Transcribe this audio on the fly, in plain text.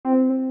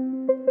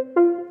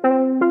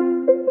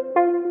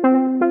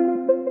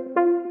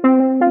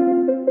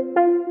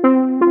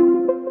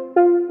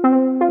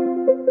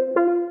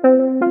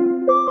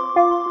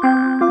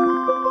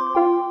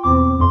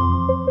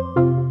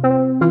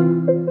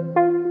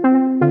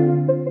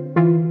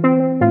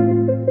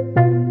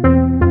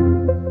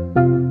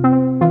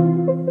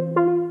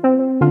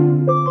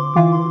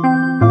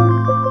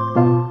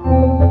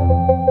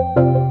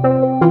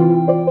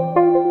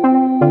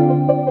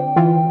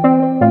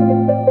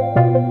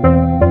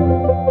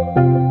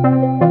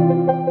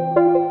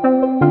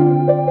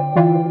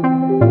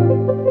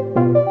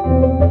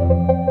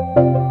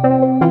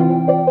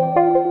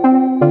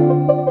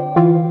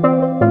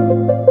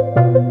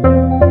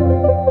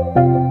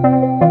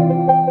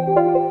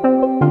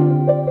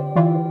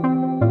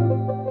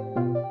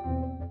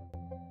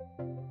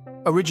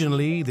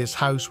Originally, this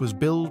house was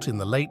built in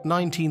the late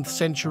 19th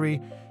century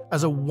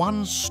as a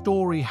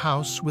one-story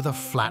house with a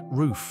flat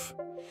roof.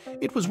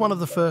 It was one of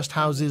the first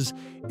houses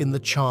in the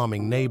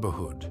charming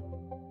neighborhood.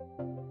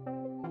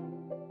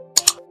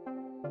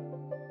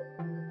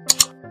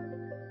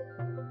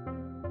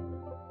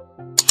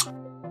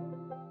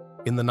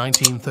 In the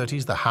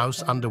 1930s, the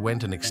house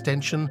underwent an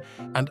extension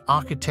and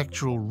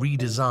architectural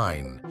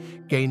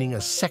redesign, gaining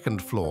a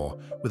second floor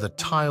with a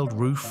tiled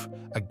roof,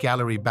 a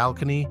gallery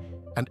balcony,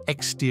 and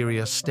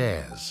exterior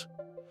stairs.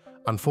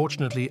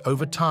 Unfortunately,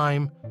 over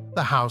time,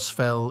 the house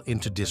fell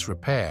into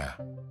disrepair.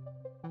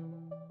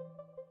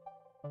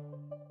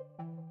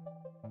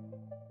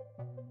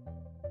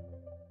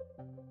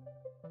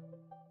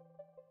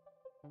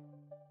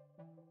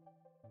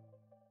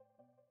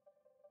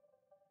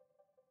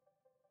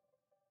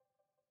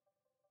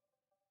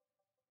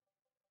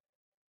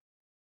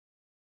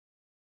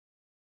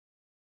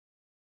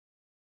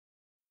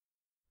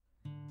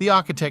 The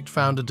architect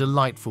found a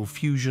delightful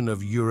fusion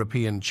of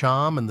European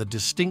charm and the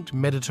distinct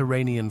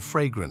Mediterranean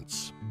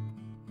fragrance.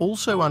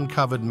 Also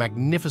uncovered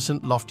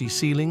magnificent lofty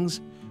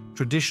ceilings,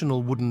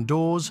 traditional wooden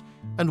doors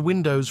and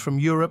windows from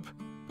Europe,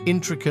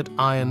 intricate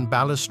iron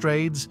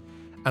balustrades,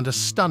 and a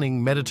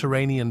stunning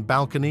Mediterranean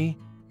balcony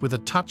with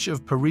a touch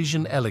of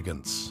Parisian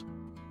elegance.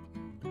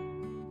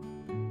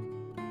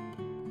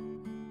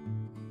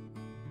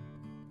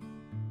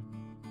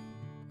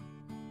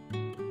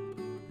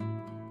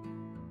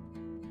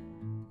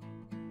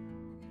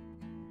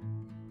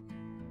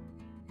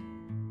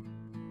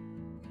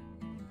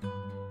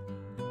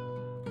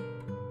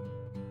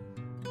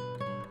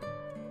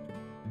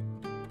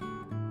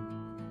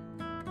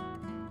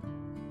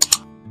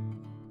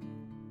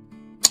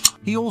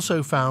 He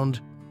also found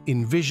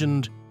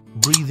envisioned,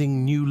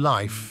 breathing new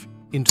life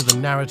into the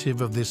narrative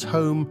of this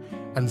home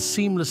and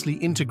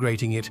seamlessly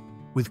integrating it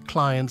with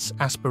clients'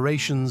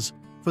 aspirations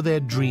for their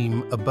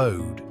dream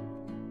abode.